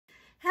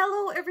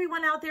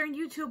everyone out there in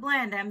YouTube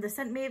land. I'm the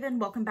Scent Maven.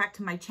 Welcome back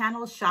to my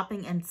channel,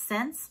 Shopping and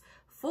Scents,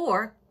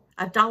 for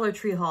a Dollar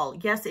Tree haul.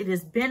 Yes, it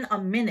has been a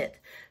minute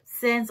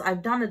since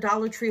I've done a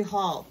Dollar Tree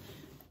haul.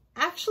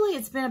 Actually,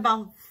 it's been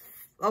about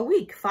a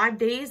week, 5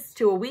 days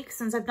to a week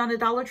since I've done a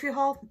Dollar Tree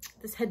haul.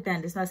 This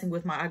headband is messing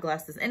with my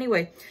eyeglasses.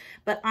 Anyway,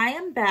 but I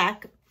am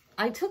back.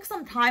 I took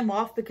some time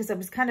off because I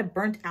was kind of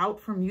burnt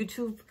out from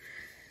YouTube.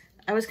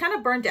 I was kind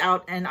of burnt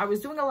out and I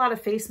was doing a lot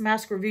of face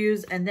mask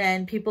reviews, and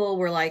then people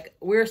were like,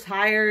 we're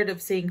tired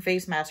of seeing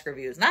face mask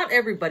reviews. Not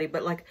everybody,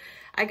 but like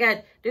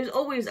there's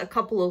always a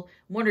couple of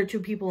one or two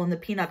people in the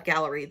peanut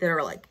gallery that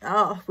are like,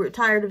 oh, we're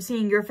tired of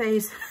seeing your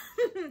face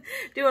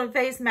doing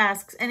face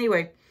masks.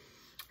 Anyway,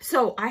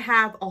 so I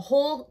have a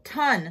whole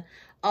ton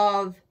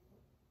of,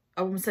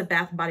 I almost said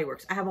Bath and Body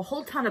Works. I have a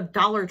whole ton of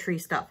Dollar Tree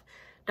stuff.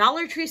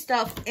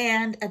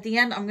 And at the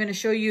end, I'm going to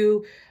show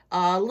you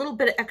a little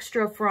bit of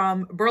extra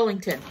from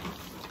Burlington.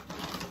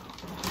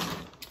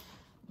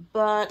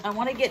 But I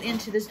want to get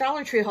into this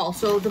Dollar Tree haul.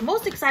 So the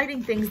most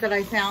exciting things that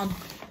I found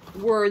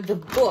were the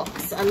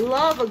books. I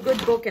love a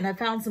good book, and I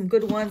found some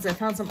good ones. I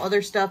found some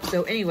other stuff.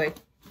 So anyway,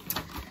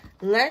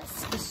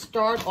 let's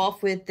start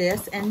off with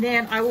this, and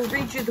then I will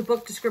read you the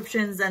book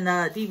descriptions and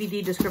the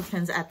DVD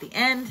descriptions at the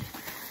end.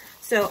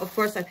 So of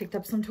course I picked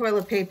up some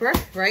toilet paper,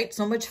 right?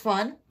 So much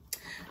fun.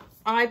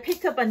 I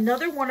picked up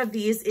another one of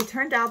these. It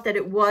turned out that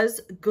it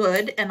was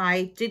good, and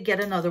I did get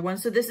another one.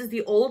 So this is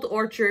the Old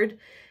Orchard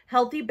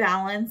Healthy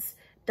Balance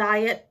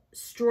Diet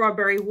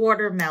Strawberry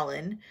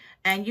Watermelon.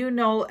 And you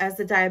know, as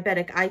a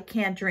diabetic, I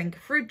can't drink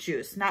fruit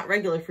juice, not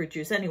regular fruit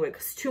juice anyway,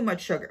 because it's too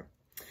much sugar.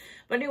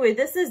 But anyway,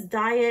 this is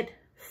diet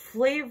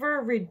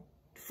flavored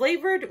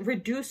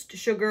reduced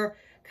sugar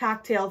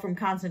cocktail from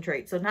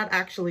concentrate. So not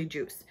actually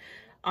juice.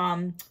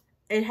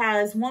 It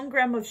has 1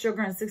 gram of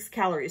sugar and 6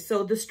 calories.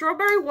 So the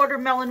strawberry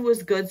watermelon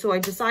was good. So I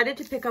decided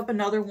to pick up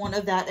another one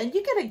of that. And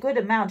you get a good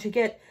amount. You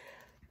get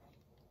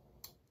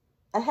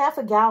a half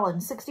a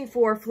gallon,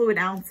 64 fluid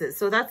ounces.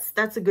 So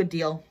that's a good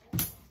deal.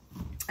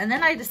 And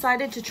then I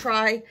decided to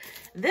try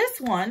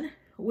this one,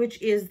 which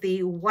is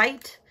the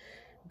white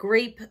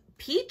grape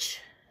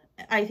peach.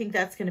 I think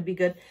that's going to be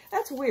good.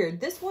 That's weird.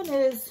 This one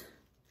is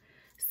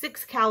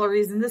 6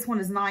 calories and this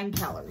one is 9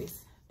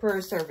 calories per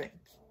serving.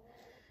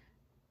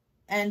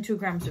 And 2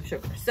 grams of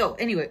sugar. So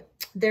anyway,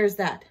 there's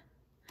that.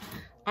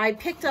 I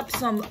picked up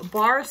some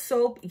bar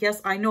soap.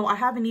 Yes, I know I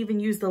haven't even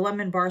used the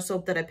lemon bar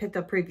soap that I picked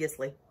up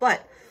previously,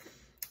 but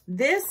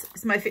this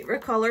is my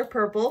favorite color,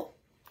 purple.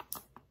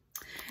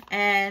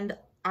 And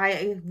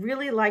I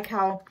really like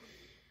how,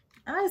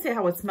 I'm not gonna say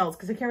how it smells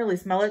because I can't really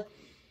smell it.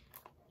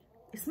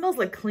 It smells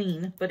like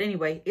clean, but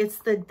anyway, it's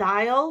the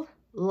Dial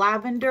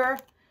Lavender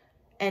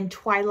and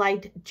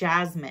Twilight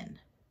Jasmine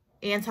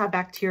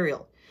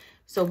antibacterial.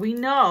 So we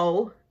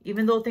know,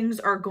 even though things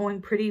are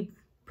going pretty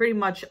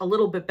much a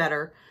little bit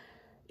better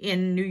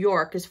in New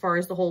York as far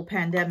as the whole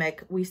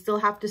pandemic, we still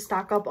have to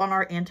stock up on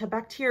our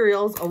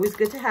antibacterials. Always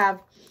good to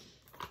have.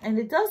 And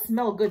it does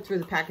smell good through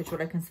the package, what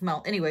I can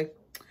smell. Anyway,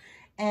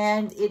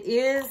 and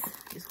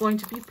it's going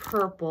to be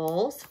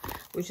purples,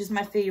 which is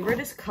my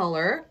favoriteest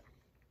color.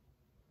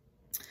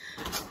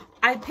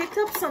 I picked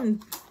up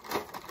some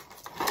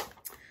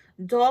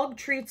dog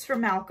treats for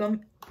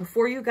Malcolm.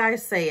 Before you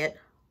guys say it,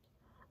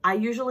 I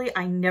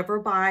never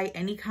buy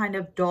any kind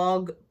of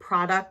dog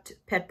product,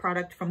 pet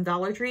product from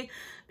Dollar Tree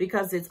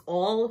because it's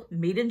all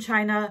made in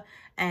China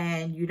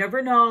and you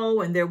never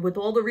know, and they're with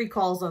all the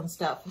recalls on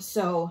stuff.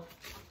 So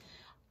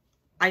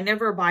I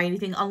never buy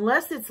anything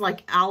unless it's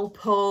like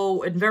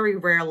Alpo, and very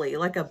rarely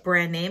like a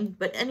brand name.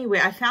 But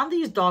anyway, I found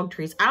these dog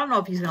treats. I don't know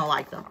if he's going to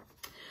like them.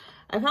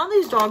 I found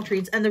these dog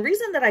treats, and the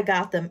reason that I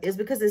got them is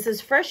because it says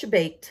fresh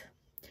baked.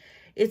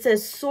 It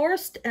says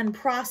sourced and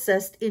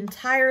processed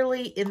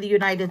entirely in the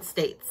United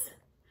States.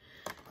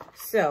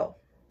 So,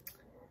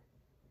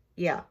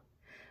 yeah.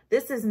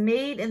 This is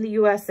made in the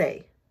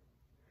USA.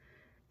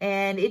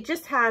 And it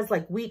just has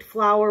like wheat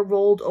flour,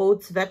 rolled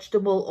oats,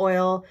 vegetable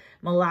oil,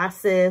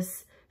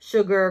 molasses,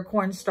 sugar,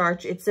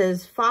 cornstarch. It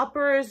says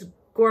Fopper's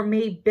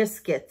Gourmet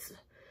Biscuits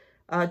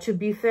to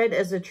be fed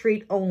as a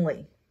treat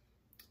only.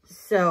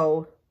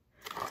 So,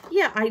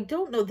 yeah, I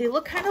don't know. They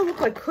kind of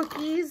look like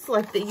cookies,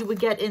 like that you would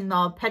get in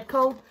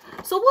Petco.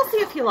 So we'll see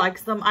if he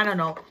likes them. I don't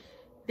know.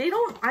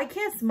 I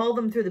can't smell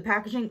them through the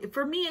packaging.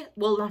 For me,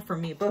 well, not for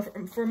me,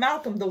 but for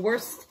Malcolm, the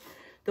worse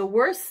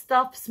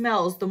stuff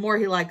smells, the more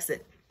he likes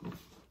it.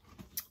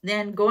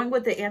 Then going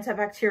with the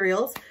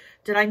antibacterials,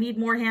 did I need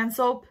more hand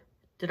soap?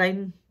 Did I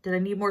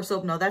need more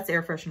soap? No, that's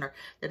air freshener.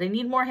 Did I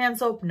need more hand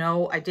soap?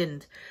 No, I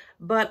didn't.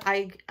 But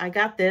I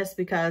got this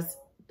because,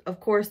 of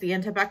course, the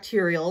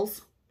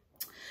antibacterials.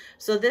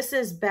 So this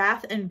is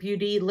Bath and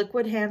Beauty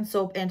Liquid Hand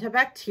Soap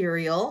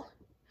Antibacterial.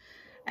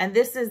 And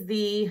this is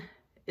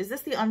is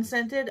this the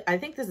unscented? I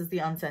think this is the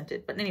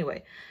unscented. But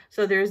anyway,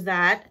 so there's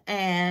that.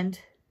 And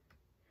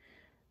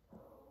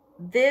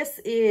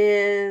this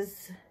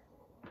is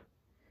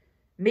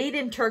made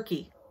in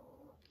Turkey.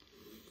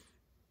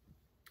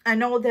 I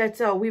know that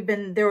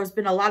there has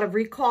been a lot of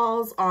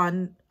recalls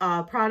on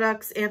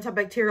products,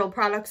 antibacterial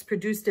products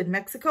produced in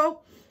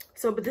Mexico.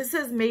 So, but this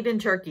is made in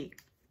Turkey.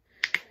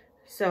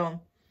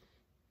 So,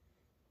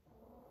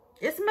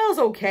 it smells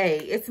okay.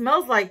 It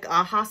smells like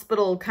a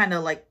hospital kind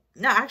of like,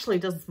 no, actually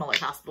it doesn't smell like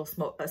hospital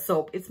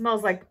soap. It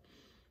smells like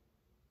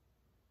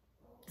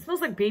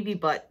baby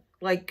butt,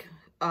 like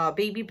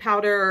baby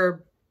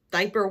powder,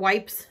 diaper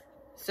wipes.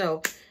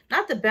 So,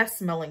 not the best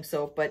smelling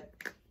soap, but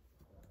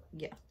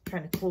yeah,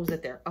 trying to close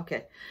it there.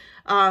 Okay.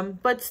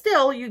 But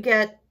still, you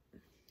get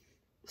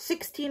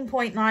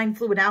 16.9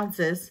 fluid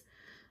ounces.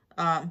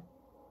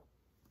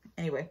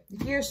 Anyway,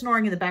 if you're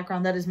snoring in the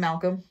background, that is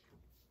Malcolm.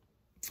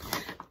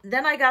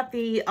 Then I got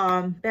the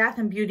Bath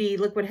 & Beauty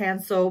liquid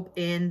hand soap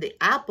in the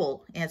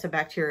apple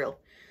antibacterial.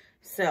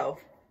 So,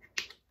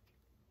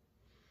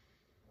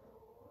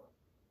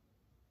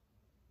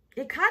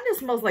 it kind of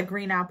smells like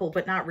green apple,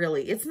 but not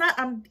really. It's not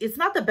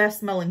the best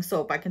smelling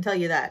soap, I can tell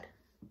you that.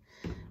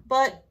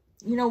 But,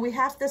 you know, we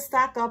have to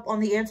stock up on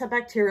the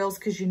antibacterials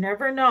because you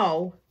never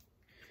know.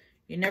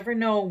 You never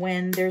know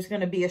when there's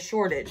going to be a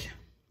shortage.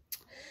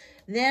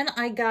 Then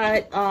I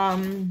got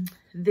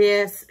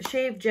this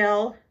shave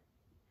gel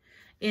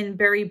in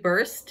Berry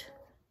Burst.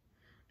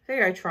 I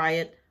figured I'd try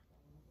it.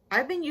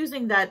 I've been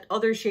using that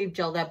other shave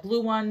gel, that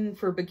blue one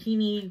for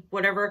bikini,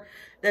 whatever.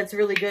 That's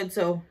really good.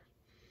 So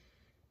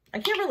I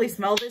can't really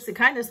smell this. It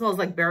kind of smells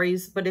like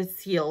berries, but it's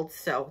sealed.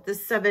 So this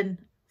is 7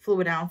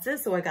 fluid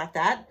ounces. So I got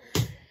that.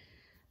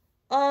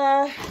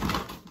 I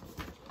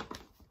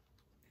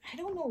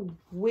don't know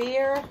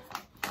where,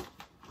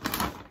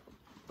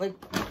 like,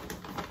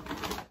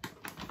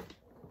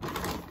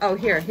 oh,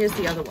 here's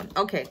the other one.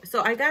 Okay,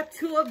 so I got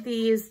 2 of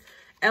these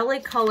LA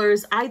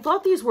Colors. I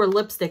thought these were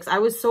lipsticks. I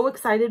was so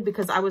excited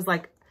because I was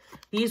like,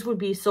 these would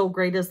be so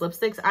great as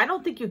lipsticks. I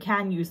don't think you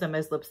can use them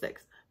as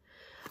lipsticks.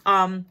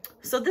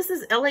 So this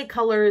is LA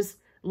Colors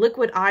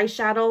Liquid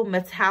Eyeshadow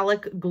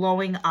Metallic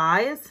Glowing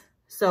Eyes.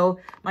 So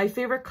my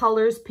favorite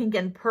colors, pink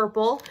and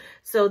purple.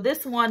 So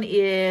this one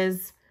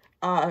is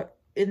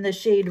in the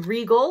shade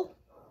Regal.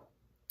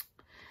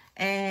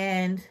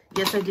 And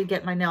yes, I did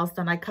get my nails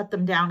done. I cut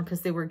them down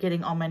because they were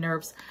getting on my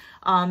nerves.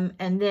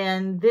 And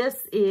then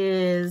this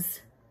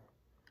is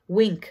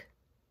Wink.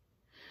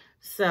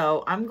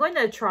 So I'm going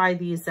to try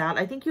these out.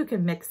 I think you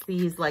can mix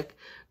these, like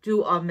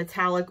do a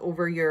metallic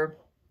over your,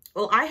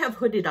 well, I have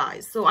hooded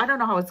eyes, so I don't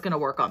know how it's going to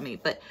work on me,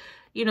 but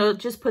you know,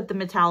 just put the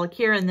metallic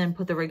here and then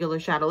put the regular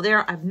shadow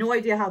there. I have no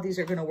idea how these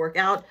are going to work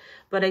out,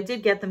 but I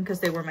did get them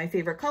because they were my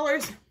favorite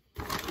colors.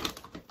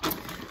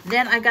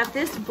 Then I got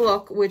this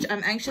book, which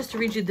I'm anxious to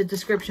read you the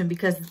description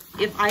because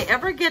if I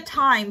ever get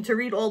time to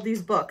read all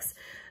these books,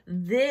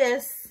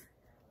 this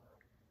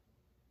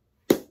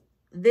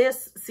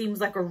seems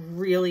like a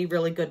really,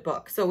 really good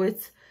book. So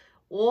it's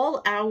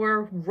All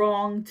Our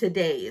Wrong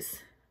Todays.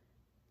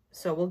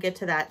 So we'll get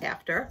to that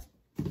after.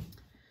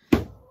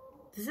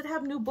 Does it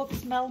have new book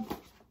smell?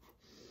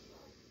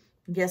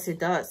 Yes, it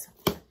does.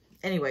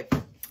 Anyway,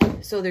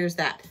 so there's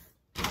that.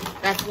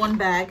 That's one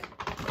bag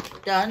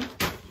done.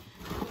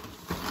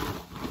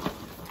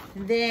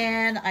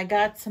 Then I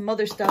got some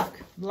other stuff.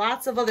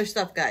 Lots of other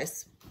stuff,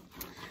 guys.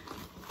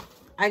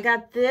 I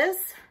got this.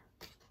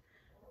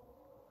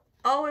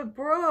 Oh, it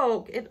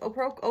broke. It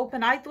broke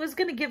open. I was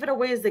going to give it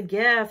away as a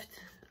gift.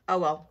 Oh,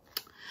 well.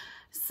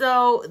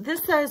 So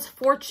this says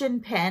Fortune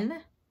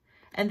Pen.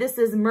 And this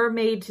is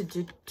Mermaid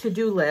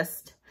to-do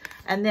list.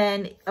 And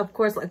then, of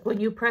course, like when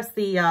you press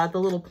the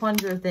little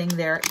plunger thing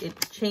there,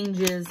 it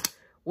changes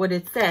what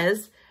it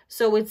says.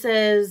 So it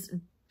says,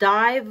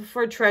 dive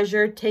for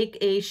treasure, take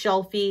a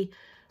shelfie,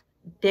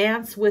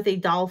 dance with a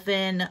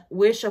dolphin,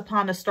 wish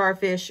upon a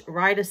starfish,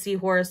 ride a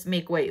seahorse,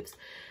 make waves.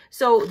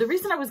 So the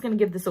reason I was going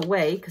to give this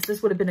away, because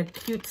this would have been a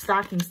cute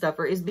stocking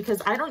stuffer, is because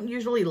I don't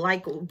usually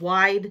like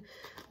wide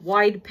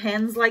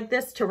pens like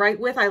this to write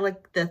with. I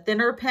like the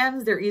thinner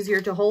pens. They're easier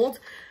to hold.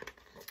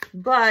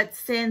 But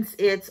since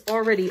it's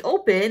already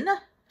open,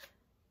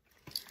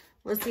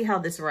 let's see how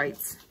this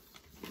writes.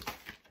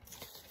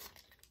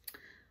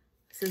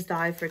 This is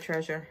Dive for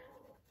Treasure.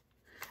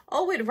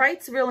 Oh, it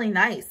writes really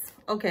nice.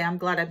 Okay, I'm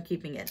glad I'm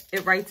keeping it.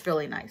 It writes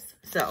really nice.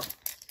 So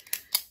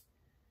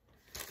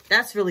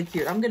that's really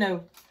cute. I'm going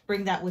to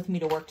bring that with me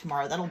to work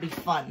tomorrow. That'll be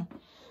fun.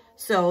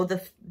 So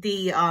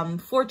the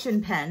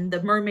Fortune pen,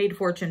 the Mermaid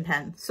Fortune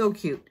pen, so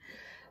cute.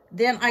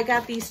 Then I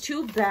got these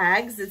 2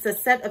 bags. It's a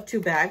set of 2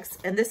 bags,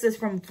 and this is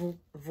from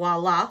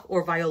Voila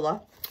or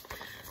Viola.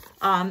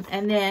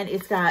 And then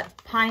it's got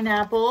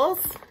pineapples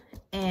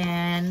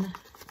and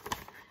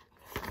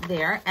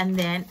there, and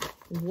then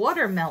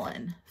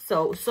watermelon.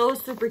 So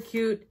super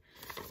cute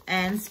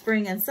and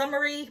spring and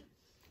summery.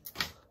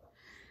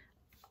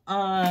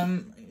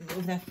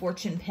 Move that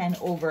Fortune pen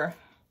over.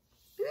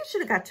 Maybe I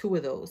should have got 2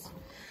 of those.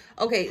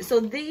 Okay, so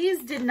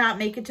these did not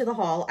make it to the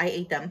haul. I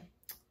ate them.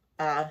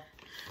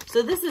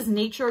 So this is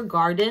Nature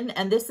Garden,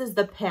 and this is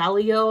the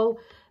Paleo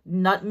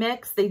Nut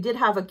Mix. They did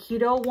have a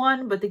keto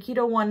one, but the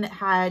keto one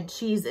had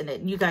cheese in it.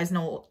 And you guys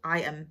know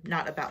I am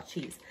not about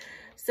cheese.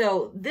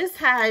 So this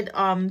had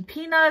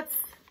peanuts,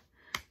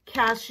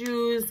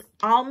 cashews,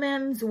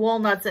 almonds,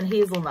 walnuts, and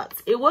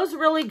hazelnuts. It was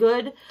really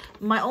good.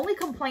 My only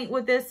complaint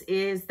with this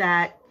is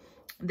that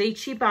they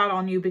cheap out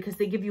on you because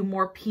they give you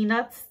more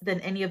peanuts than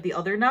any of the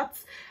other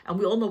nuts. And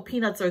we all know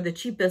peanuts are the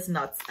cheapest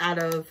nuts out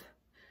of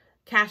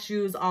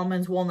cashews,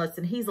 almonds, walnuts,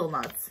 and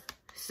hazelnuts.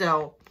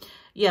 So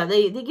yeah,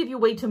 they give you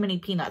way too many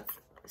peanuts.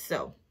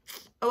 So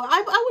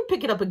I would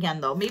pick it up again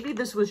though. Maybe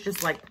this was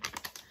just like,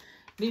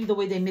 maybe the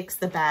way they mix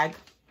the bag.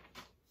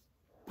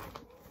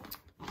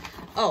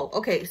 Oh,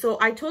 okay. So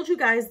I told you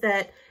guys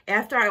that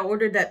after I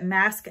ordered that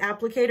mask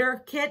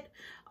applicator kit,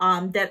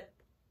 the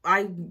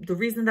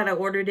reason that I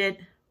ordered it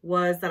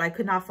was that I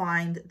could not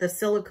find the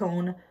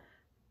silicone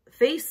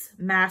face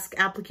mask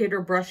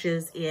applicator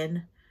brushes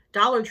in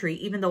Dollar Tree,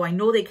 even though I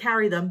know they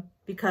carry them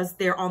because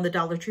they're on the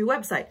Dollar Tree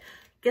website.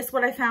 Guess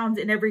what I found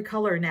in every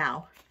color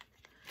now?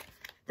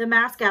 The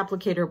mask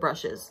applicator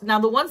brushes. Now,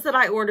 the ones that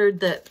I ordered,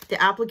 the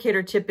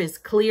applicator tip is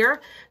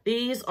clear.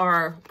 These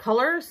are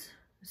colors.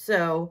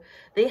 So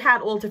they had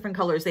all different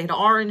colors. They had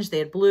orange, they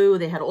had blue,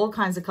 they had all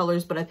kinds of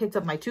colors, but I picked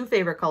up my two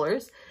favorite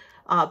colors,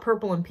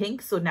 purple and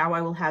pink. So now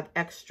I will have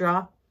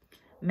extra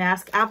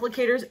mask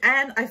applicators.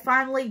 And I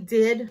finally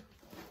did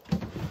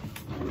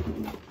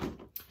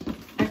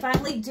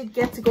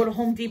get to go to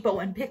Home Depot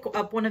and pick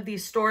up one of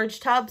these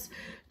storage tubs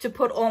to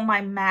put all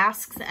my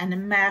masks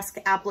and mask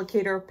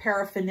applicator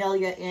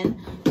paraphernalia in.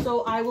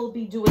 So I will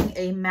be doing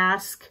a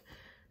mask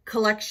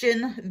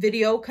collection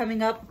video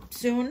coming up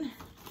soon.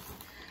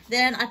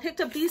 Then I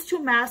picked up these two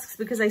masks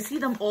because I see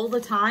them all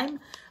the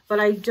time, but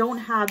I don't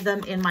have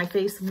them in my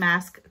face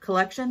mask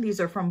collection. These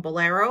are from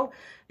Bolero.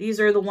 These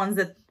are the ones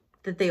that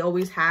they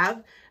always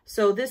have.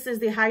 So this is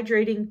the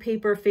Hydrating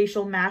Paper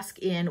Facial Mask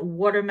in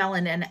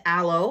Watermelon and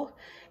Aloe.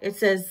 It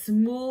says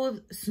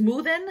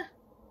smoothen,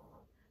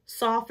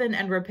 soften,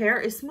 and repair.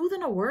 Is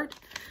smoothen a word?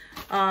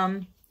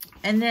 And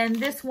then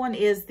this one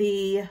is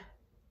the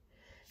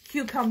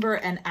Cucumber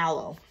and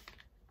Aloe.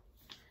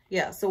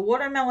 Yeah, so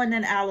watermelon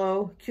and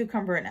aloe,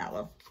 cucumber and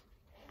aloe.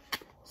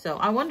 So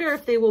I wonder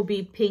if they will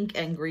be pink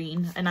and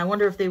green, and I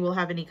wonder if they will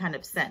have any kind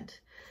of scent.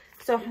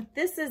 So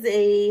this is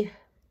a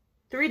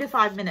 3 to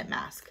 5 minute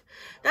mask.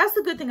 That's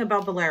the good thing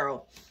about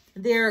Bolero.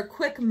 They're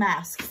quick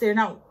masks. They're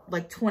not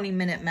like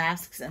 20-minute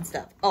masks and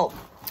stuff. Oh,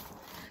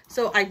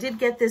 so I did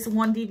get this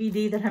one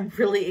DVD that I'm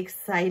really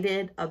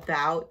excited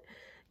about.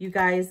 You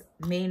guys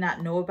may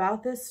not know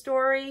about this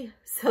story.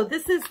 So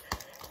this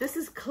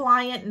is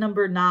Client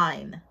Number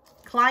 9.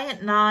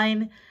 Client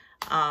 9,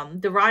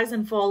 The Rise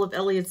and Fall of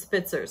Eliot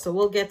Spitzer. So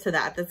we'll get to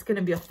that. That's going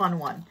to be a fun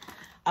one.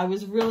 I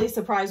was really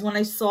surprised when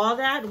I saw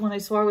that. When I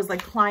saw it was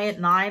like Client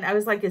 9, I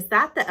was like, is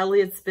that the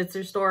Eliot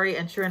Spitzer story?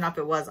 And sure enough,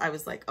 it was. I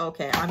was like,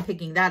 okay, I'm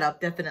picking that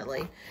up,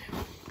 definitely.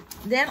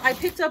 Then I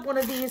picked up one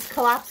of these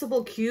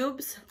collapsible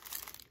cubes.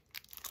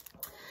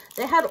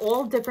 They had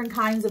all different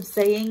kinds of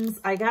sayings.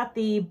 I got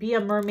the Be a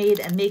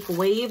Mermaid and Make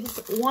Waves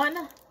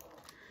one.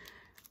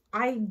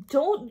 I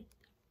don't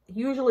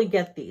usually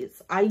get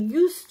these. I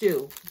used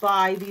to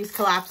buy these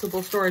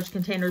collapsible storage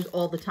containers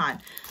all the time.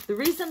 The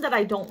reason that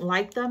I don't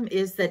like them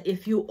is that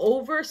if you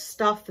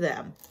overstuff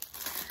them,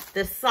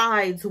 the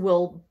sides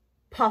will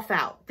puff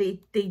out. They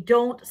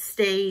don't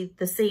stay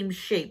the same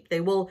shape.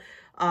 They will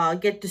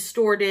get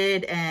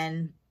distorted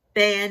and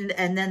bend,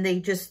 and then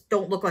they just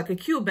don't look like a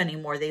cube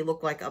anymore. They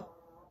look like a,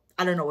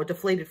 I don't know, a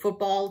deflated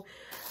football.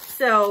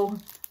 So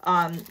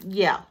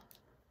yeah.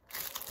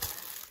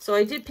 So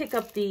I did pick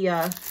up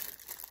the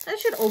I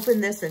should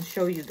open this and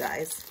show you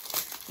guys.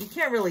 You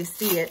can't really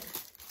see it.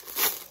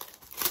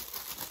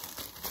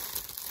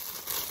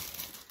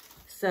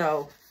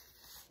 So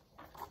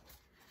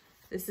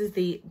this is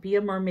the Be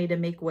a Mermaid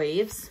and Make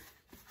Waves.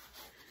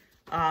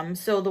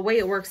 So the way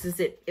it works is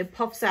it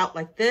puffs out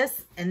like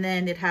this, and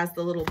then it has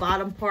the little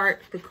bottom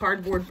part, the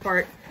cardboard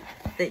part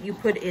that you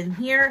put in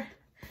here.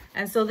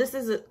 And so this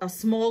is a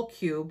small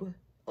cube,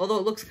 although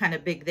it looks kind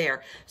of big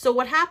there. So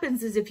what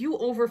happens is if you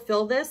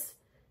overfill this,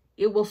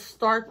 it will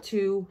start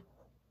to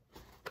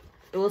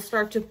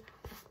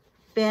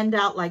bend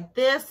out like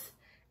this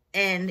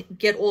and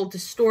get all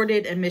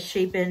distorted and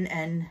misshapen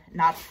and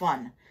not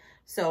fun.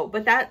 So,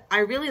 but that, I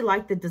really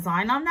like the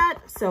design on that,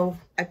 so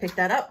I picked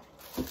that up.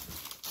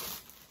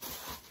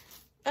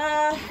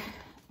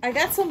 I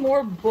got some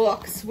more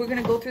books. We're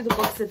gonna go through the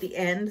books at the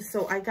end.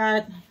 So I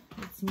got,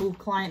 let's move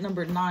Client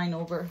Number 9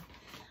 over.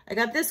 I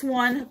got this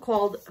one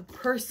called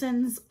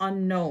Persons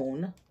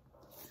Unknown.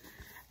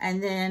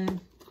 And then,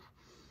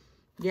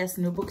 yes,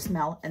 New Book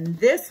Smell. And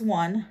this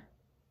one,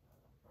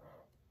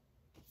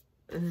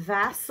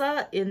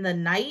 Vasa in the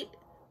Night.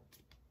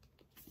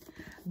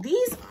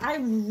 These, I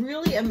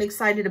really am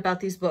excited about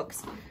these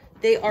books.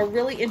 They are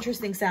really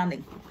interesting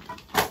sounding.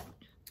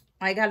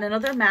 I got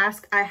another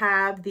mask. I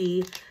have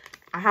the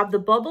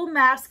bubble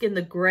mask in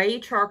the gray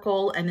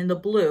charcoal and in the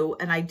blue,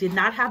 and I did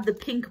not have the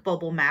pink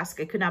bubble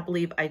mask. I could not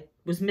believe I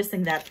was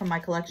missing that from my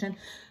collection.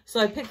 So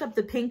I picked up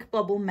the pink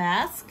bubble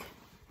mask.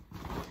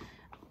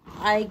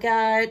 I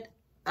got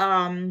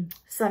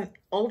some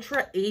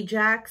Ultra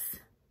Ajax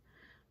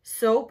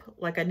soap,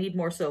 like I need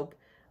more soap,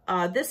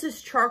 This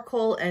is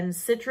charcoal and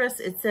citrus.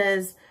 It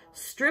says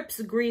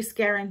strips grease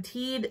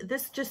guaranteed.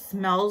 This just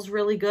smells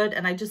really good,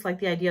 and I just like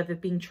the idea of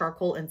it being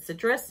charcoal and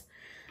citrus.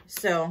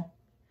 So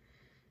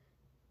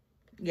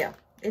yeah,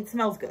 it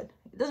smells good.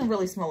 It doesn't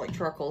really smell like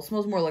charcoal. It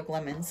smells more like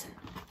lemons.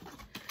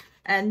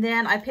 And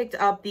then I picked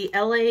up the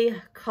LA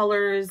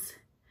Colors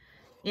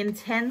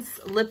Intense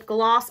Lip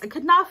Gloss. I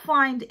could not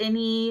find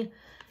any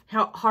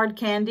hard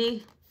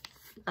candy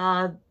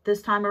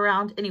this time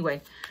around.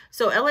 Anyway,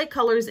 so LA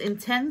Colors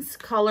Intense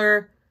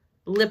Color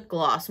Lip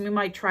Gloss. We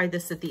might try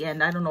this at the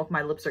end. I don't know if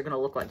my lips are going to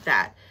look like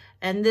that.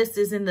 And this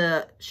is in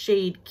the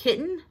shade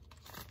Kitten.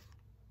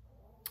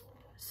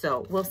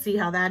 So we'll see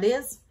how that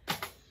is.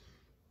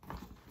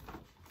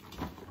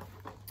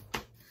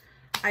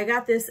 I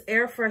got this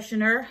air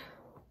freshener.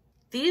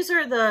 These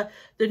are the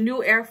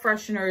new air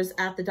fresheners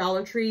at the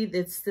Dollar Tree.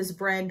 It's this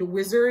brand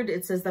Wizard.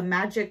 It says the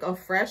magic of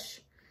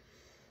fresh.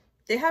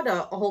 They had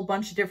a whole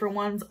bunch of different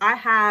ones. I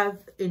have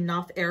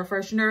enough air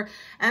freshener.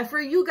 And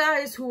for you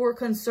guys who were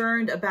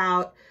concerned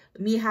about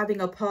me having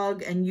a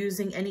pug and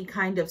using any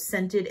kind of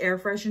scented air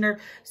freshener,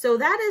 so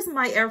that is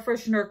my air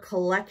freshener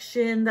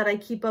collection that I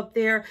keep up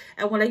there.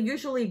 And what I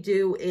usually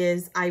do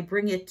is I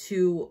bring it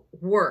to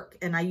work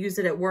and I use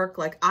it at work.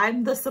 Like,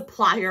 I'm the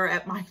supplier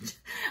at my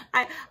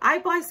I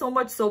buy so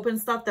much soap and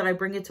stuff that I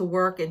bring it to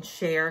work and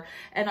share.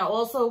 And I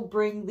also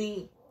bring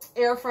the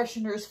air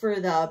fresheners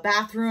for the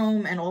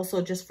bathroom and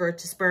also just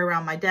to spray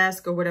around my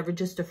desk or whatever,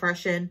 just to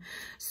freshen.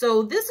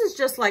 So this is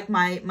just like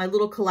my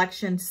little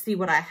collection to see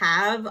what I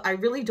have. I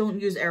really don't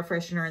use air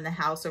freshener in the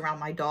house around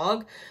my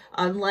dog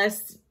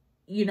unless,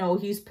 you know,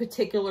 he's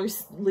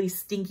particularly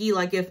stinky.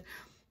 Like if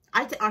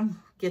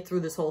I'm get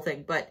through this whole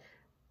thing, but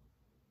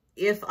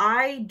if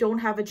I don't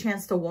have a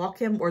chance to walk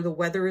him or the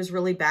weather is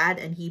really bad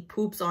and he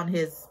poops on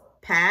his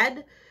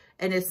pad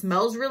and it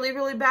smells really,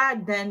 really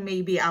bad, then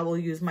maybe I will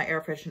use my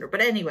air freshener.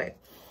 But anyway,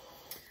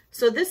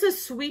 so this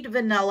is sweet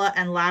vanilla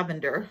and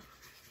lavender.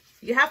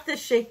 You have to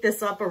shake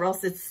this up or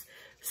else it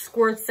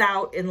squirts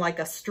out in like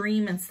a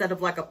stream instead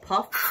of like a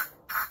puff.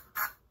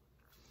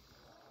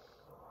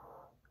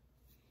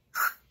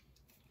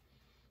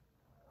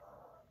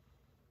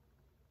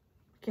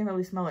 Can't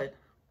really smell it.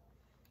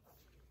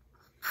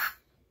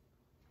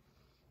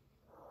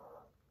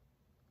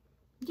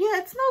 Yeah,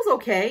 it smells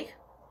okay.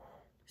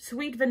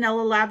 Sweet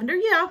vanilla lavender.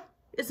 Yeah,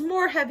 it's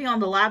more heavy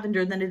on the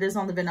lavender than it is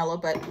on the vanilla,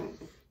 but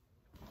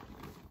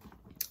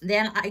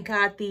then I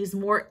got these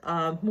more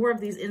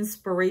of these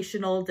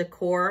inspirational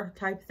decor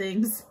type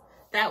things.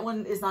 That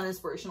one is not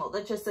inspirational.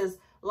 That just says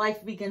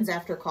life begins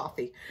after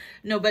coffee.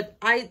 No, but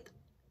I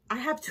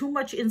have too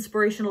much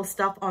inspirational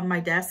stuff on my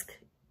desk,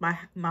 my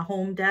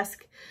home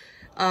desk.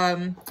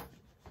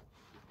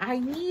 I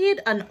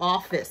need an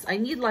office. I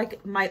need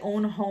like my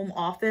own home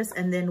office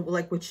and then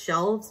like with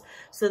shelves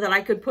so that I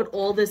could put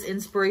all this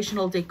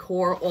inspirational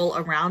decor all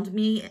around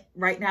me.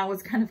 Right now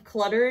it's kind of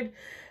cluttered.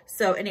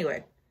 So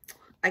anyway,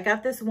 I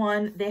got this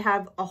one. They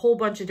have a whole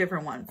bunch of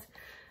different ones.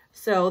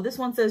 So this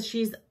one says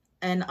she's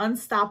an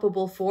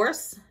unstoppable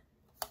force.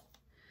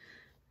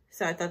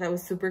 So I thought that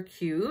was super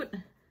cute.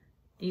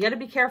 You got to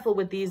be careful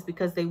with these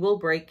because they will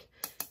break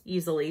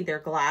easily. They're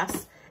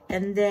glass.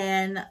 And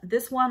then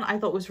this one I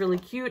thought was really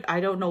cute. I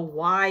don't know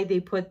why they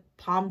put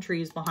palm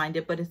trees behind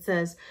it, but it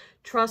says,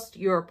 trust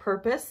your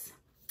purpose.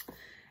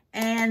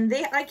 And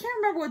I can't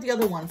remember what the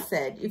other one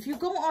said. If you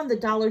go on the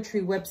Dollar Tree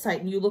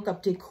website and you look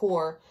up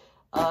decor,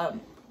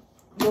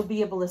 you'll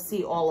be able to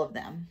see all of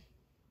them.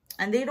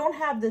 And they don't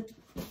have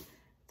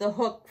the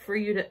hook for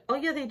you to, oh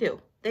yeah, they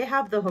do. They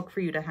have the hook for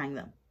you to hang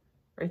them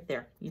right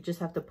there. You just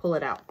have to pull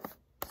it out.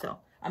 So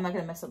I'm not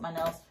going to mess up my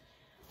nails.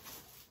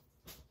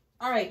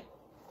 All right.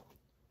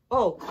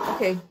 Oh,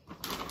 okay.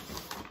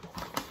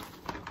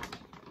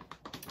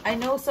 I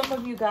know some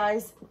of you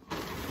guys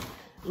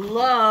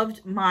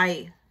loved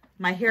my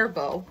hair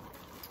bow.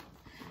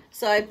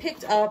 So I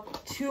picked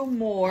up 2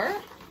 more.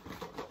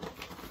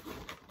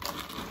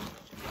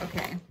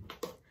 Okay.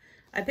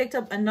 I picked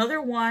up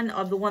another one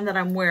of the one that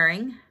I'm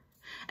wearing.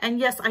 And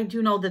yes, I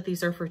do know that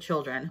these are for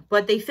children,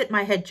 but they fit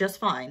my head just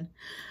fine.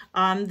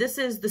 This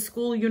is the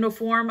school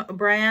uniform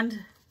brand.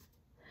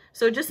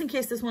 So just in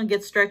case this one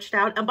gets stretched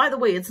out. And by the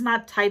way, it's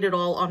not tight at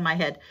all on my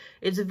head.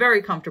 It's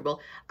very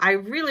comfortable. I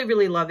really,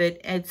 really love it.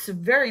 It's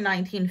very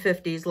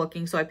 1950s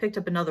looking. So I picked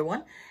up another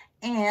one.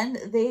 And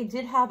they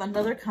did have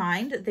another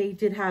kind. They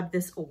did have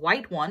this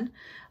white one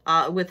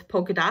with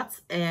polka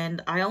dots.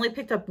 And I only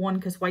picked up one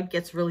because white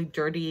gets really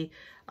dirty.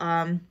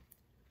 I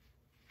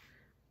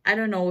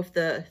don't know if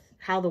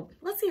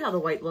let's see how the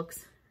white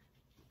looks.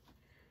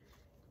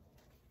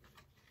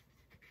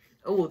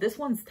 Oh, this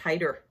one's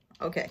tighter.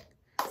 Okay.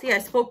 See, I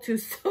spoke too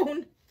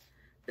soon.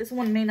 This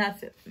one may not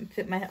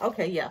fit my head.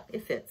 Okay, yeah,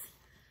 it fits.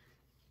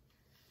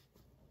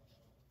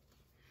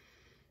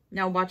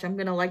 Now watch, I'm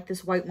going to like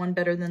this white one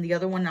better than the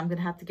other one. I'm going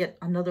to have to get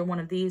another one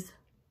of these.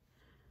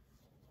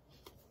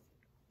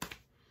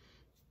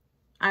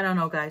 I don't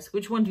know, guys.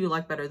 Which one do you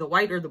like better, the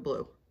white or the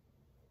blue?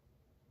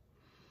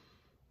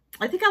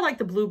 I think I like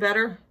the blue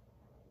better.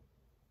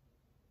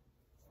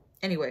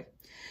 Anyway,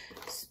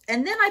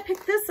 and then I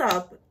picked this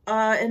up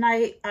and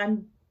I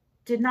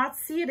did not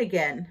see it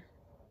again.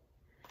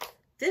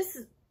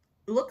 This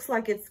looks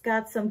like it's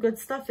got some good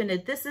stuff in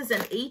it. This is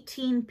an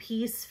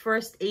 18-piece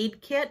first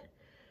aid kit.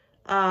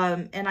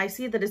 And I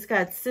see that it's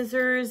got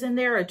scissors in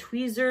there,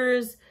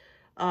 tweezers,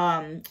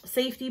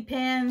 safety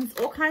pins,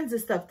 all kinds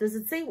of stuff. Does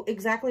it say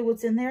exactly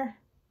what's in there?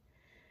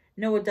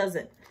 No, it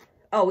doesn't.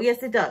 Oh,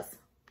 yes, it does.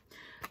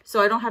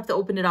 So I don't have to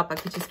open it up. I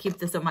could just keep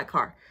this in my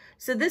car.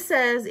 So this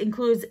says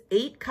includes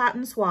 8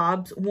 cotton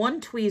swabs,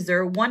 1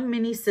 tweezer, 1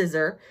 mini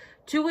scissor,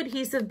 2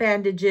 adhesive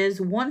bandages,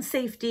 1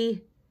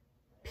 safety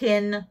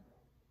pin,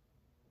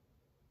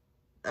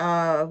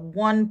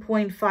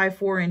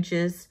 1.54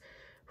 inches,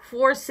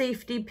 4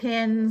 safety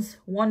pins,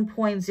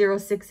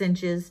 1.06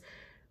 inches,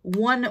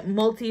 1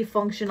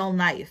 multifunctional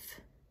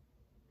knife.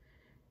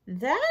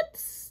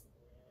 That's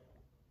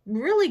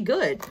really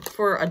good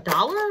for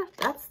 $1.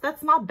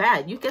 That's not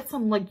bad. You get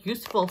some like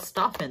useful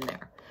stuff in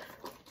there.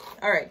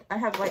 All right,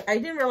 I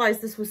didn't realize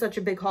this was such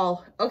a big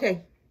haul.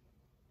 Okay,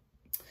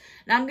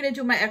 now I'm gonna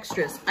do my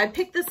extras. I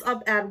picked this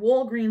up at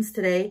Walgreens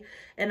today,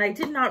 and I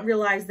did not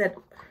realize that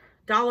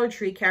Dollar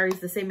Tree carries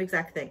the same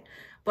exact thing.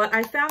 But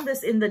I found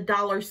this in the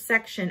dollar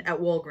section at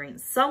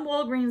Walgreens. Some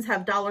Walgreens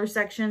have dollar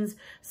sections.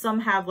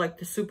 Some have like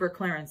the super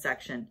clearance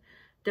section.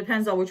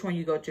 Depends on which one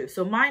you go to.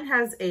 So mine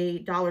has a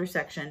dollar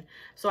section.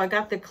 So I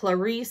got the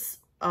Clarice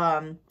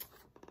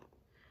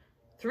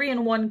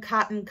 3-in-1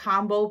 cotton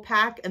combo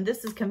pack. And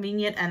this is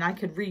convenient and I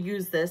could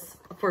reuse this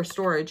for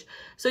storage.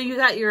 So you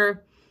got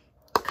your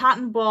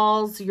cotton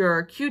balls,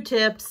 your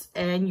Q-tips,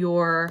 and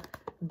your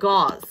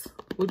gauze,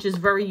 which is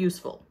very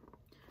useful.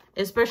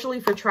 Especially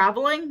for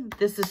traveling,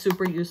 this is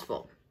super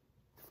useful.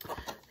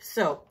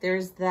 So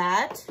there's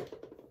that.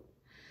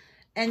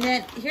 And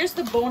then here's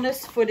the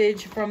bonus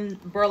footage from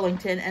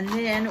Burlington. And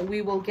then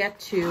we will get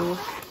to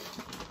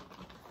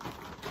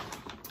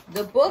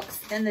the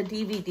books and the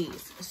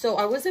DVDs. So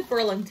I was at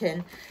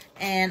Burlington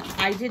and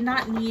I did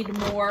not need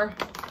more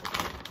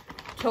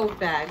tote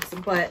bags.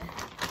 But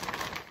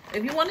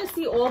if you want to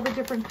see all the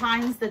different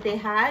kinds that they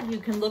had, you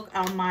can look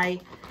on my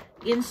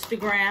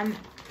Instagram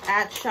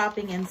at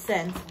Shopping and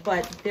Sense.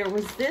 But there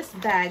was this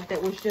bag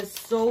that was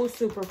just so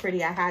super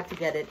pretty. I had to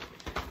get it.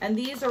 And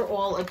these are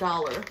all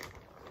 $1.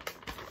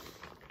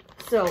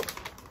 So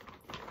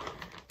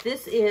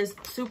this is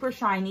super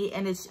shiny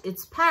and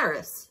it's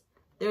Paris.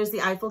 There's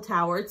the Eiffel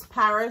Tower. It's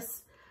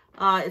Paris.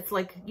 It's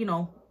like, you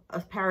know, a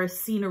Paris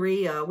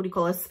scenery, what do you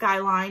call it, a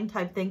skyline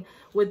type thing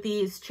with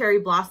these cherry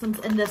blossoms.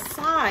 And the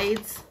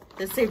sides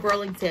that say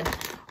Burlington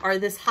are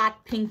this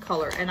hot pink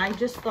color. And I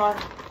just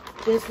thought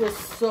this was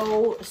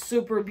so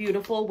super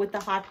beautiful with the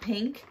hot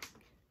pink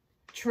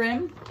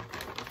trim.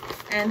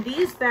 And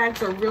these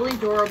bags are really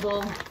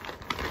durable.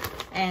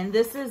 And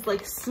this is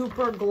like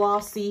super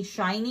glossy,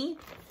 shiny.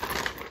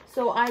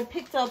 So I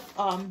picked up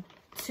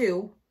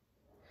 2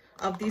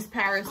 of these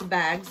Paris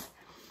bags.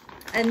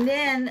 And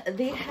then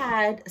they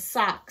had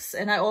socks.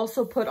 And I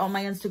also put on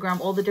my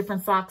Instagram all the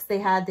different socks they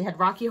had. They had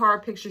Rocky Horror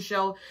Picture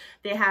Show.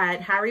 They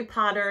had Harry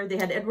Potter. They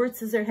had Edward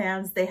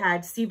Scissorhands. They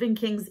had Stephen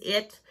King's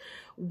It.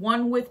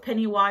 One with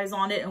Pennywise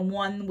on it and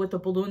one with a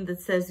balloon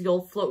that says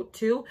You'll Float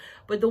Too.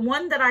 But the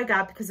one that I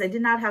got, because I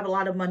did not have a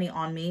lot of money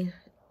on me,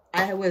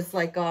 I was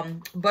like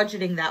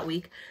budgeting that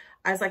week.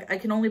 I was like, I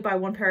can only buy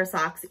 1 pair of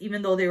socks,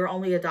 even though they were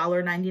only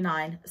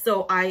 $1.99.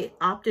 So I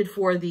opted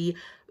for the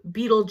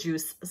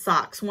Beetlejuice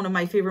socks, one of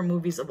my favorite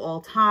movies of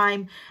all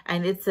time.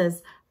 And it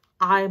says,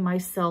 I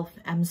myself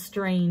am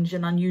strange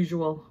and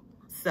unusual.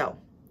 So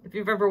if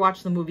you've ever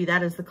watched the movie,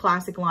 that is the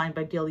classic line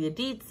by Delia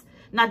Dietz.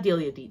 Not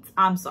Delia Dietz,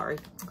 I'm sorry.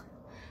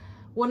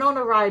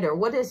 Winona Ryder.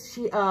 What is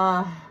she,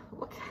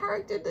 what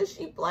character does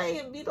she play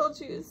in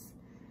Beetlejuice?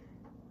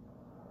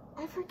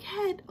 I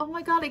forget. Oh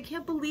my God, I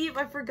can't believe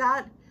I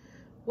forgot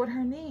what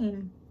her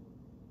name.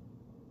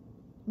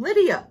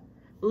 Lydia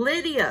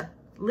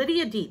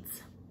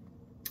Dietz.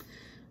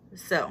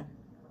 So,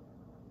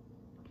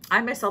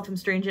 I myself am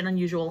strange and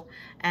unusual,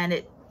 and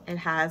it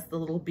has the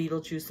little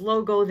Beetlejuice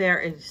logo there.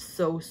 It's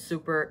so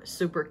super,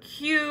 super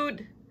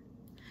cute.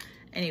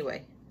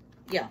 Anyway,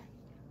 yeah.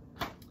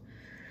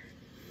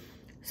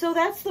 So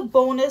that's the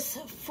bonus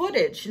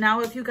footage.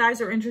 Now, if you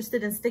guys are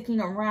interested in sticking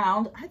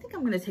around, I think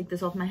I'm going to take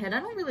this off my head. I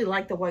don't really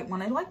like the white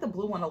one. I like the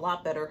blue one a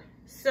lot better.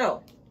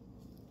 So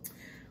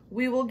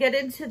we will get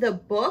into the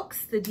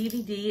books, the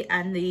DVD,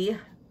 and the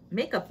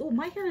makeup. Oh,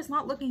 my hair is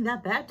not looking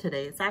that bad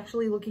today. It's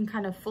actually looking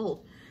kind of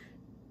full.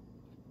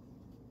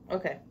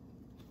 Okay.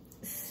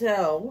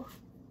 So,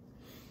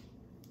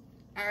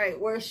 all right,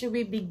 where should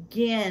we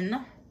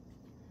begin?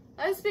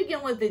 Let's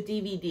begin with the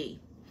DVD.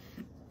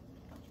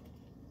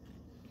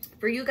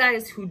 For you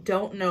guys who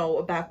don't know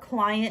about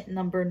client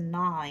number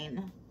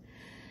 9,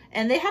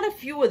 and they had a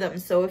few of them,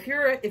 so if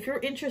you're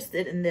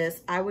interested in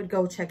this, I would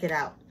go check it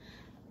out.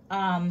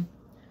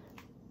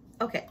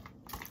 Okay,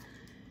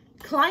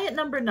 client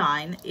number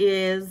 9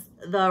 is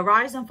the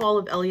rise and fall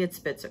of Eliot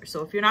Spitzer.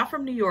 So if you're not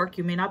from New York,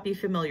 you may not be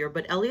familiar,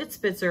 but Eliot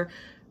Spitzer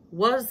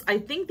was, I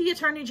think, the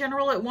Attorney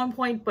General at one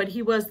point, but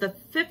he was the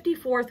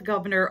 54th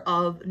governor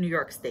of New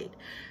York State.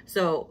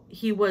 So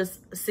he was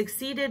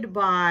succeeded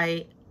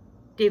by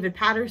David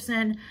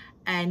Paterson,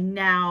 and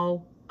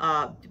now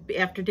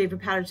after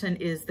David Paterson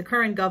is the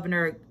current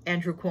governor,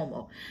 Andrew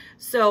Cuomo.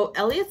 So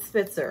Eliot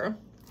Spitzer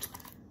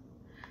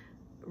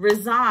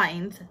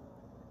resigned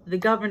the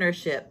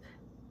governorship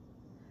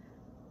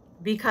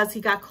because he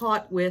got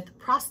caught with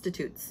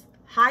prostitutes,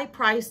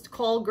 high-priced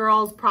call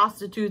girls,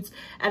 prostitutes,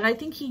 and I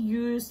think he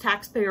used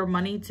taxpayer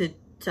money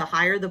to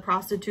hire the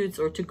prostitutes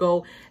or to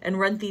go and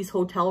rent these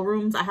hotel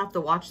rooms. I have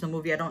to watch the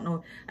movie. I don't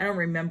know. I don't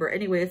remember.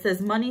 Anyway, it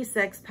says money,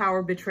 sex,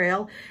 power,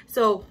 betrayal.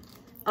 So,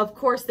 of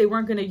course, they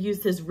weren't going to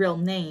use his real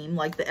name,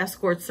 like the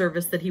escort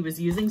service that he was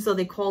using, so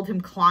they called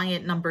him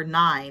Client Number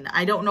 9.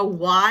 I don't know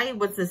why,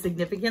 what's the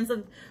significance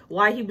of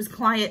why he was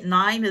Client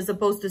 9 as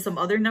opposed to some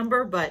other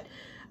number, but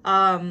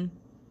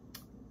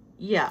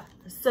yeah.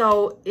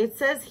 So it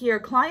says here,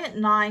 Client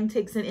 9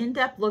 takes an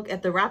in-depth look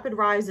at the rapid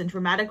rise and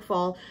dramatic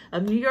fall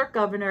of New York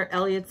Governor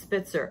Eliot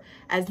Spitzer.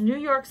 As New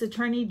York's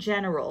Attorney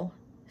General,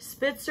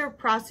 Spitzer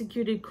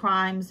prosecuted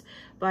crimes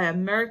by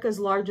America's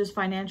largest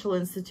financial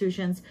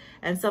institutions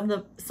and some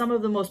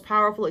of the most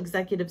powerful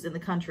executives in the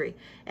country.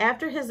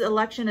 After his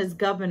election as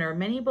governor,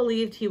 many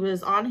believed he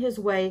was on his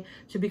way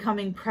to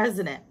becoming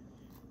president.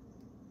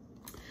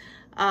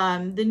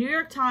 The New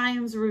York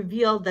Times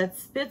revealed that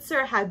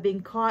Spitzer had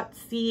been caught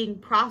seeing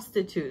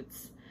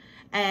prostitutes,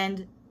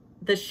 and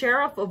the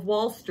Sheriff of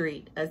Wall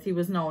Street, as he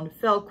was known,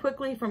 fell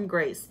quickly from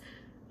grace.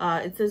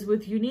 It says,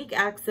 with unique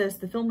access,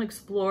 the film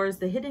explores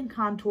the hidden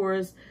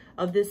contours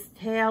of this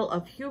tale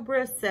of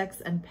hubris, sex,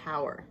 and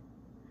power.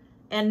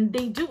 And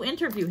they do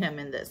interview him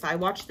in this. I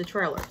watched the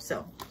trailer,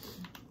 so.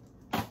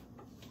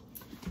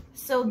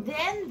 So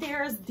then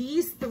there's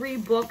these 3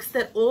 books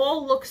that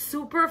all look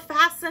super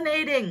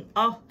fascinating.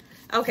 Oh,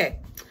 okay.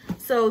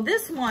 So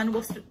this one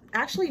will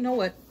actually, you know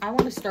what? I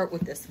want to start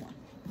with this one.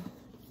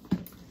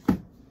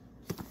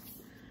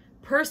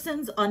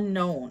 Persons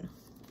Unknown.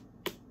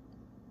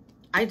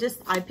 I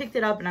picked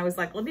it up and I was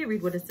like, let me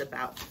read what it's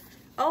about.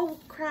 Oh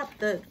crap,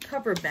 the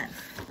cover bent.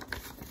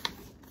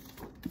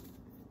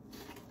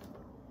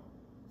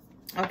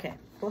 Okay,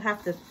 we'll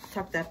have to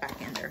tuck that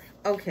back in there.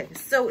 Okay,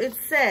 so it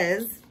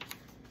says,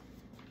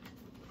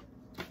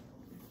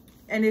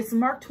 and it's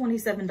marked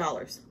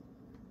 $27.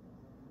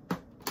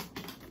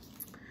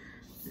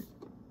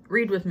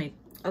 Read with me.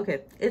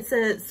 Okay, it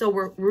says, so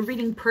we're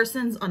reading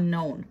Persons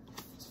Unknown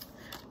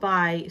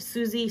by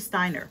Susie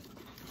Steiner.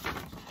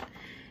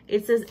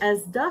 It says,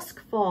 as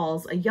dusk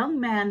falls, a young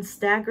man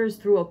staggers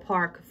through a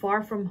park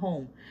far from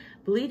home,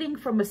 bleeding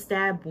from a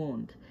stab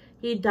wound.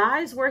 He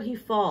dies where he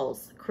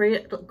falls,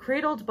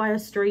 cradled by a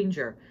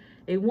stranger,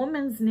 a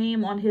woman's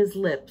name on his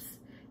lips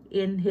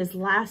in his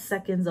last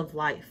seconds of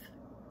life.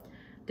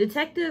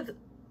 Detective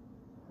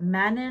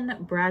Manon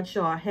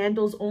Bradshaw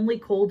handles only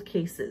cold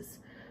cases.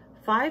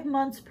 5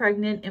 months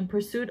pregnant, in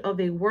pursuit of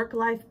a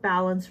work-life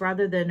balance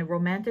rather than a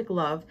romantic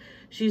love,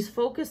 she's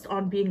focused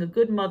on being a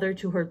good mother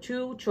to her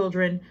 2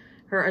 children,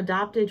 her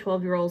adopted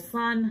 12-year-old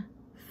son,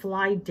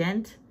 Fly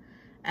Dent,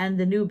 and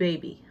the new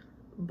baby.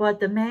 But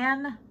the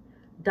man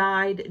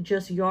died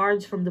just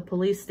yards from the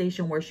police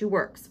station where she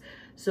works,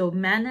 so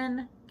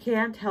Manon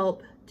can't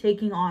help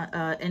taking on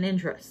an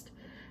interest.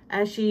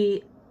 As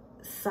she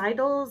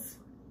sidles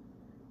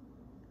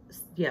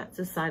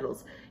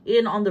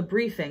in on the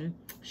briefing,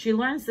 she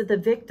learns that the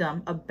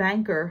victim, a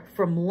banker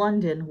from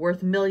London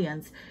worth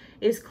millions,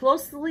 is more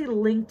closely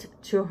linked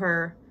to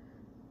her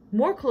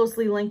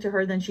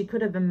than she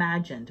could have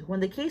imagined. When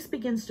the case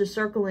begins to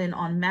circle in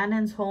on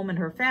Manon's home and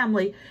her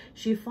family,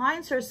 she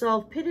finds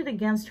herself pitted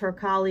against her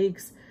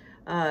colleagues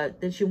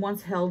that she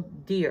once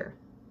held dear.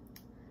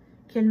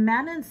 Can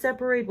Manon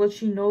separate what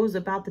she knows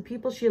about the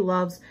people she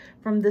loves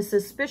from the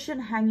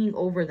suspicion hanging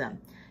over them?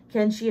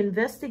 Can she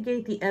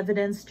investigate the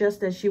evidence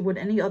just as she would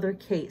any other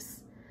case?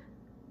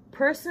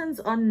 Persons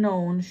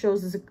Unknown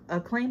shows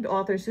acclaimed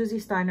author Susie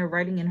Steiner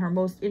writing in her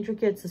most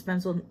intricate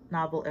suspenseful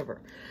novel ever.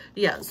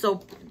 Yeah,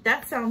 so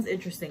that sounds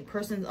interesting.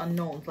 Persons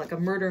Unknown, like a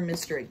murder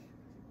mystery.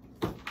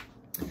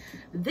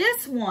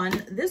 This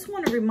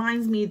one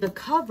reminds me, the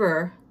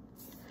cover,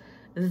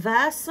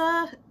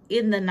 Vasa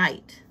in the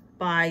Night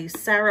by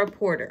Sarah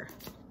Porter.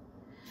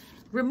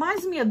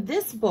 Reminds me of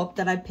this book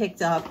that I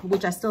picked up,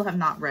 which I still have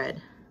not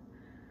read.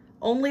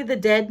 Only the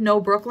Dead Know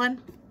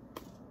Brooklyn.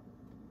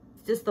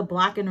 Just the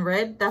black and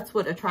red, that's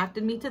what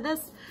attracted me to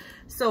this.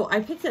 So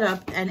I picked it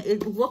up and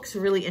it looks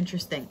really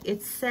interesting.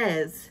 It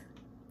says,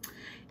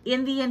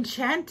 in the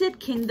Enchanted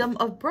Kingdom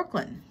of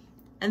Brooklyn,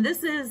 and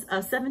this is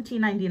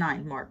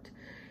 $17.99 marked.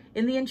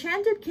 In the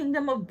Enchanted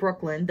Kingdom of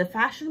Brooklyn, the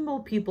fashionable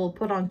people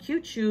put on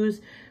cute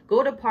shoes,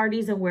 go to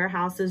parties and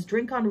warehouses,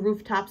 drink on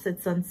rooftops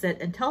at sunset,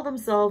 and tell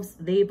themselves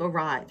they've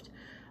arrived.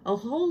 A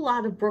whole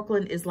lot of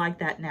Brooklyn is like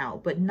that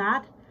now, but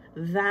not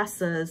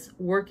Vasa's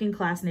working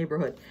class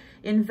neighborhood.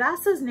 In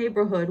Vasa's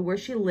neighborhood, where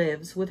she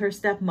lives with her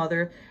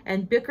stepmother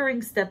and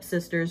bickering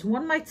stepsisters,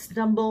 one might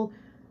stumble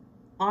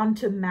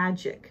onto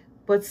magic,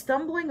 but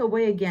stumbling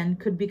away again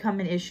could become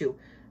an issue.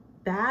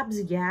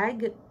 Babs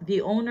Yag,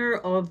 the owner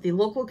of the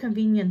local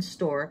convenience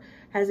store,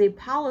 has a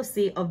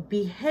policy of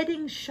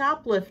beheading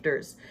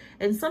shoplifters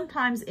and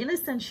sometimes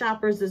innocent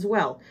shoppers as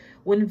well.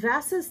 When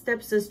Vasa's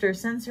stepsister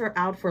sends her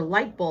out for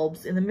light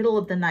bulbs in the middle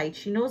of the night,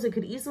 she knows it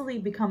could easily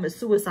become a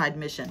suicide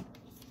mission.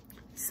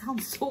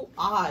 Sounds so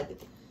odd.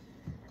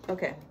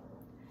 Okay.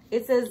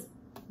 It says,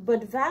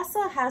 but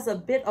Vasa has a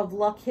bit of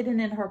luck hidden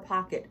in her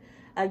pocket.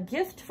 A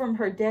gift from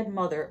her dead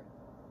mother.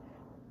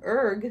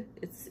 Urg,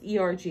 it's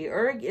E-R-G.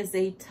 Urg is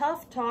a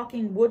tough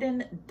talking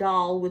wooden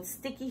doll with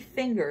sticky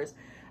fingers,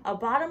 a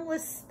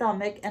bottomless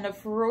stomach, and a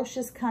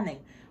ferocious cunning.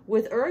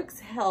 With Urg's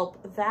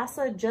help,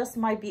 Vasa just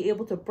might be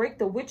able to break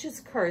the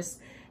witch's curse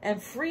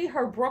and free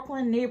her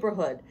Brooklyn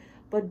neighborhood,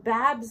 but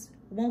Babs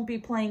won't be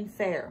playing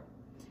fair.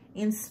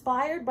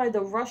 Inspired by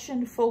the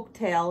Russian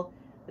folktale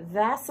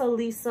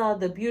Vasilisa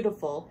the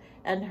Beautiful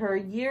and her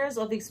years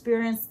of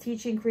experience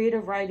teaching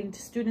creative writing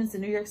to students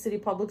in New York City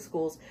public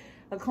schools,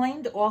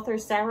 acclaimed author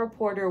Sarah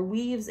Porter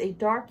weaves a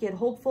dark yet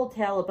hopeful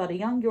tale about a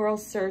young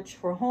girl's search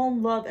for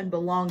home, love, and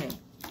belonging.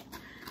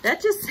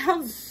 That just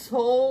sounds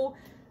so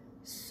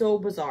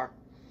bizarre.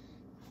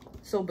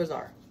 So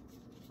bizarre.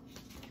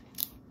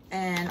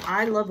 And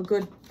I love a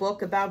good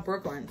book about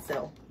Brooklyn,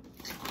 so.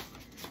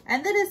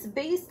 And then it's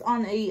based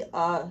on a,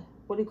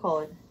 what do you call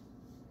it?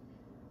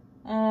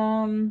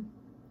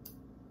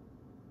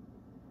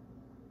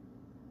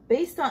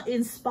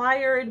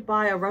 Inspired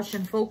by a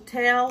Russian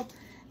folktale.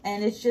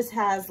 And it just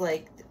has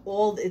like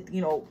all,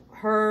 you know,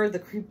 her, the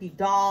creepy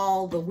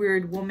doll, the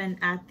weird woman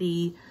at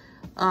the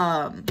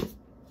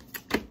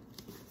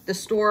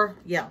store.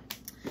 Yeah.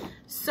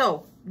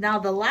 So now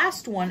the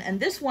last one, and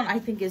this one I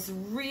think is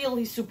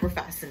really super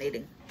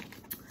fascinating.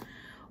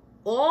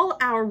 All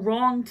Our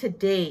Wrong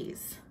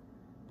Todays.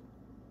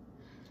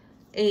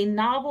 A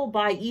novel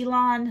by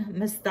Ilan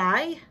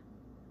Mastai.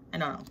 I don't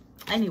know.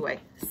 Anyway,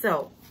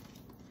 so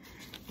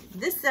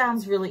this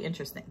sounds really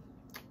interesting.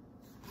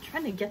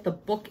 Trying to get the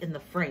book in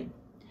the frame.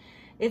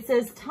 It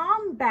says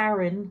Tom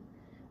Barron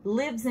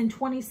lives in the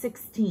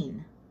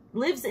 2016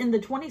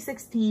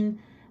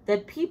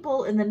 that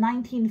people in the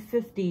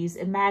 1950s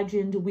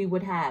imagined we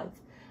would have.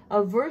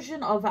 A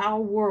version of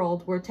our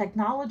world where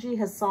technology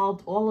has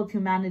solved all of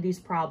humanity's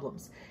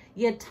problems.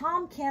 Yet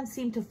Tom can't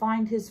seem to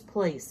find his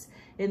place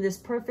in this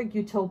perfect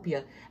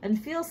utopia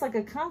and feels like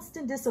a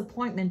constant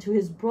disappointment to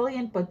his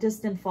brilliant but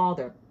distant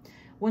father.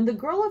 When the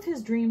girl of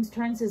his dreams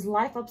turns his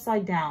life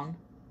upside down,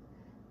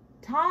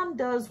 Tom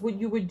does what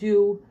you would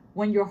do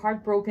when you're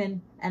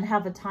heartbroken and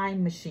have a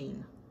time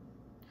machine.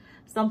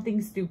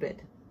 Something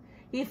stupid.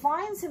 He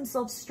finds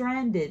himself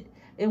stranded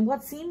in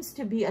what seems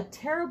to be a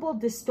terrible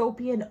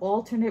dystopian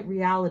alternate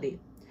reality.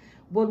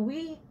 What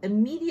we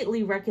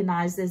immediately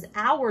recognize as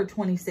our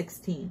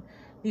 2016,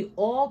 the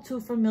all too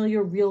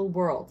familiar real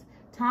world.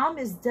 Tom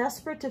is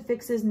desperate to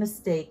fix his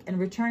mistake and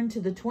return to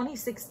the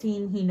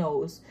 2016 he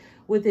knows,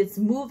 with its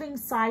moving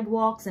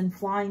sidewalks and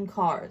flying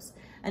cars,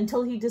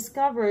 until he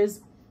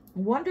discovers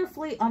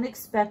wonderfully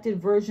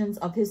unexpected versions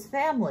of his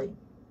family,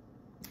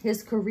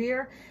 his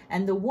career,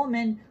 and the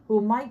woman who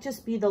might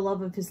just be the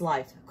love of his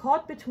life.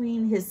 Caught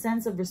between his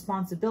sense of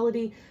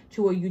responsibility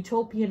to a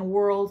utopian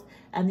world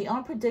and the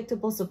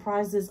unpredictable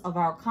surprises of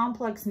our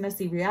complex,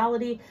 messy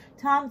reality,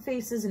 Tom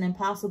faces an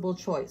impossible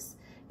choice.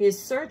 His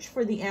search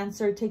for the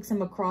answer takes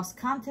him across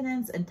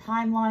continents and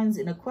timelines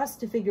in a quest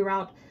to figure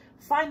out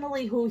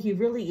finally who he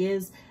really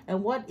is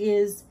and what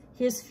is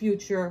his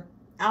future,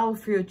 our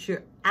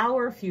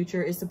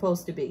future is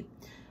supposed to be.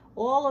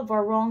 All of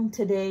Our Wrong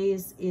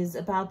Todays is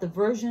about the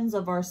versions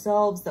of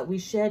ourselves that we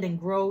shed and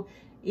grow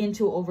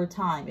into over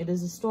time. It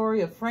is a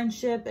story of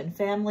friendship and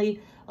family,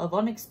 of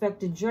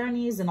unexpected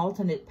journeys and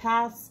alternate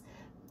paths,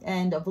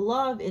 and of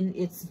love in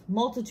its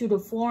multitude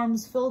of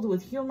forms, filled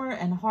with humor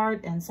and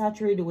heart and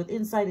saturated with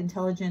insight,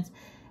 intelligence,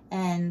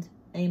 and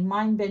a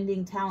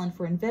mind-bending talent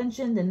for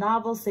invention. The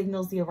novel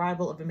signals the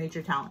arrival of a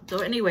major talent. So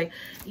anyway,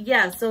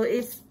 yeah, so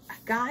it's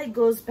a guy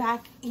goes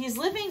back, he's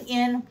living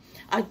in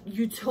a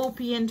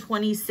utopian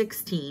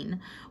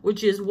 2016,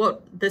 which is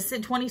what the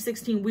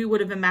 2016 we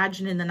would have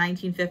imagined in the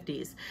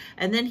 1950s.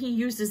 And then he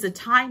uses a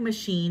time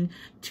machine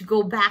to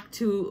go back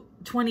to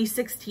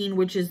 2016,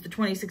 which is the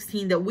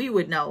 2016 that we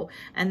would know,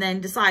 and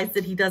then decides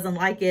that he doesn't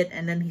like it,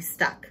 and then he's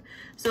stuck.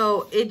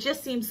 So it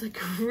just seems like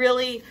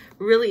really,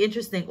 really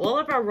interesting. All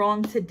of Our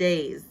Wrong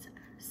Todays.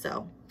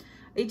 So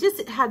it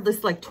just had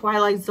this like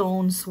Twilight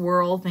Zone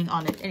swirl thing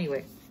on it.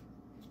 Anyway,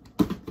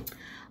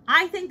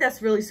 I think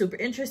that's really super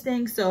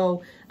interesting.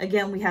 So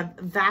again, we have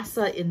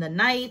Vasa in the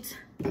Night,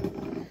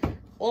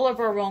 All of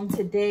Our Wrong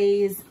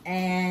Todays,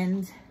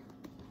 and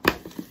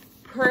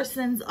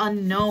Persons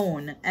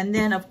Unknown. And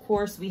then of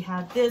course we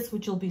have this,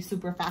 which will be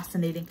super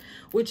fascinating,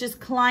 which is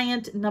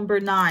Client Number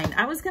 9.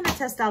 I was going to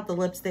test out the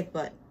lipstick,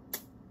 but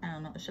I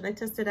don't know. Should I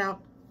test it out?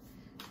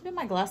 Where did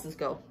my glasses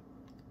go?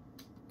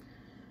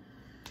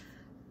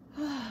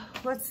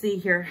 Let's see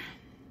here.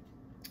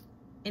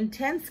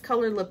 Intense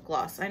Color Lip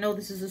Gloss. I know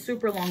this is a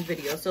super long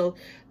video, so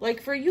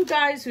like for you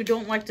guys who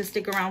don't like to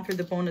stick around for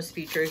the bonus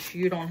features,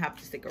 you don't have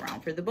to stick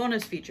around for the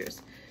bonus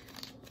features.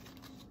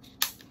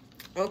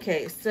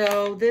 Okay,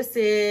 so this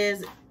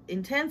is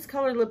Intense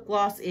Color Lip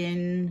Gloss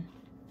in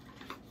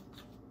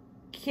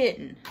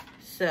Kitten.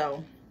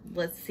 So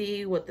let's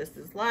see what this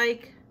is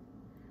like.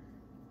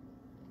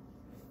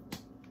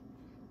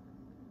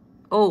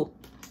 Oh.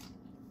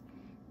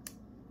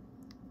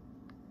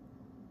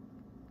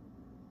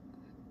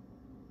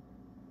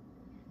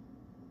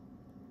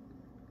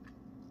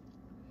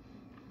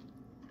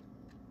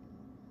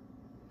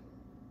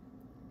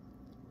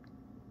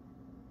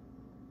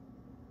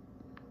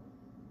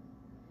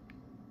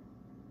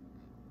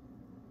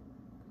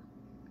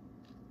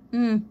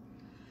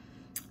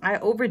 I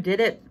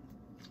overdid it.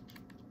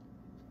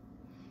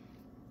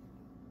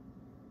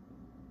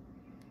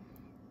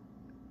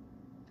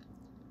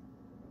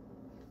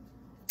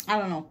 I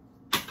don't know.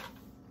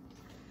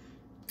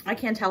 I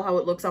can't tell how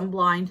it looks. I'm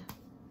blind.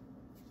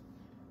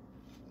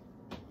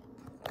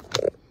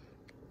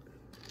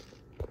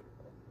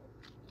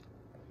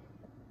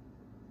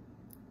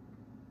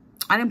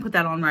 I didn't put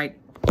that on right.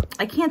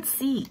 I can't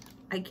see.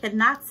 I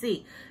cannot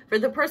see. For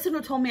the person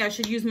who told me I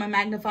should use my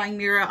magnifying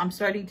mirror, I'm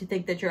starting to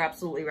think that you're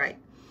absolutely right.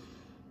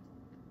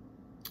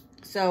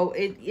 So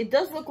it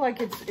does look like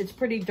it's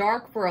pretty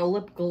dark for a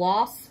lip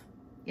gloss.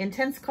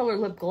 Intense Color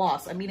Lip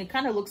Gloss. I mean, it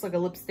kind of looks like a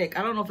lipstick.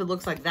 I don't know if it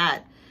looks like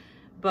that,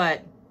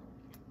 but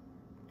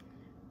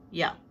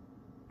yeah.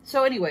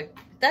 So anyway,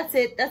 that's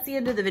it. That's the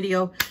end of the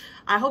video.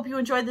 I hope you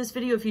enjoyed this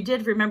video. If you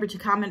did, remember to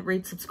comment,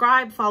 rate,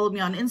 subscribe. Follow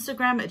me on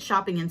Instagram at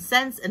Shopping and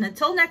Sense. And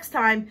until next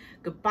time,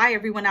 goodbye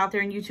everyone out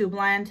there in YouTube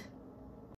land.